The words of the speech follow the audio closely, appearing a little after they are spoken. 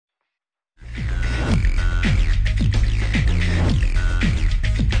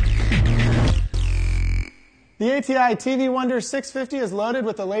The ATI TV Wonder 650 is loaded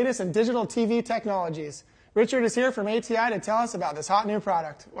with the latest in digital TV technologies. Richard is here from ATI to tell us about this hot new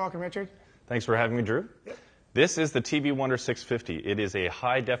product. Welcome, Richard. Thanks for having me, Drew. Yep. This is the TV Wonder 650. It is a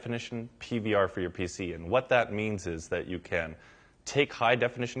high-definition PVR for your PC, and what that means is that you can take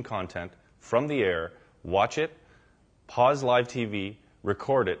high-definition content from the air, watch it, pause live TV,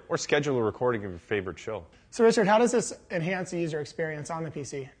 record it, or schedule a recording of your favorite show. So, Richard, how does this enhance the user experience on the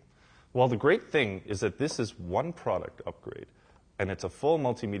PC? Well, the great thing is that this is one product upgrade, and it's a full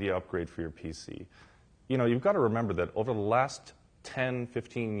multimedia upgrade for your PC. You know, you've got to remember that over the last 10,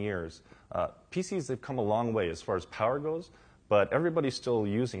 15 years, PCs have come a long way as far as power goes, but everybody's still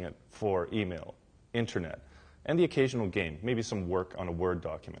using it for email, internet, and the occasional game, maybe some work on a Word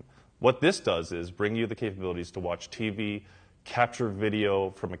document. What this does is bring you the capabilities to watch TV, capture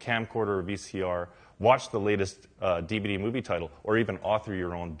video from a camcorder or VCR, watch the latest DVD movie title, or even author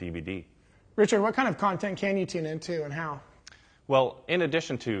your own DVD. Richard, what kind of content can you tune into and how? Well, in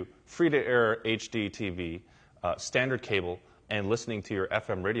addition to free-to-air HD TV, standard cable, and listening to your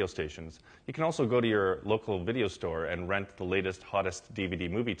FM radio stations, you can also go to your local video store and rent the latest, hottest DVD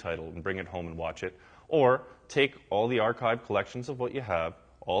movie title and bring it home and watch it. Or take all the archive collections of what you have,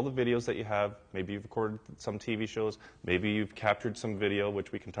 all the videos that you have, maybe you've recorded some TV shows, maybe you've captured some video,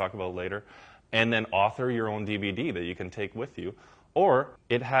 which we can talk about later, and then author your own DVD that you can take with you. Or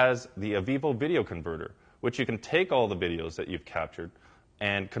it has the Avivo video converter, which you can take all the videos that you've captured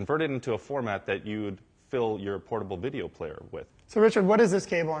and convert it into a format that you'd fill your portable video player with. So, Richard, what is this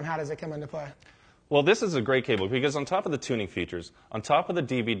cable and how does it come into play? Well, this is a great cable because on top of the tuning features, on top of the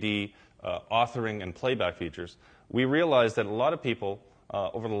DVD authoring and playback features, we realized that a lot of people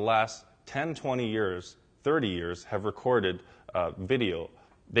over the last 10, 20 years, 30 years have recorded video.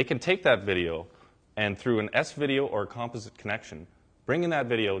 They can take that video and through an S-video or a composite connection, bring in that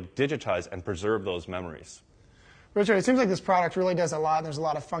video, digitize, and preserve those memories. Richard, it seems like this product really does a lot and there's a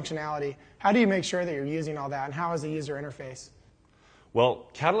lot of functionality. How do you make sure that you're using all that and how is the user interface? Well,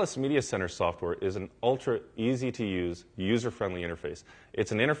 Catalyst Media Center software is an ultra easy-to-use, user-friendly interface.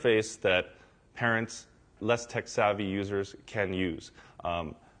 It's an interface that parents, less tech-savvy users can use.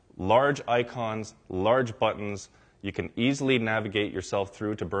 Large icons, large buttons. You can easily navigate yourself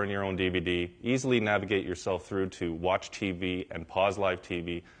through to burn your own DVD, easily navigate yourself through to watch TV and pause live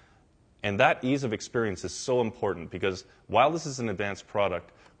TV. And that ease of experience is so important because while this is an advanced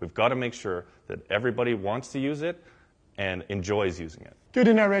product, we've got to make sure that everybody wants to use it and enjoys using it. Good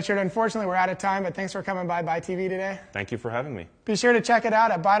to know, Richard. Unfortunately, we're out of time, but thanks for coming by BuyTV today. Thank you for having me. Be sure to check it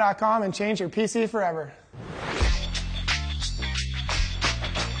out at buy.com and change your PC forever.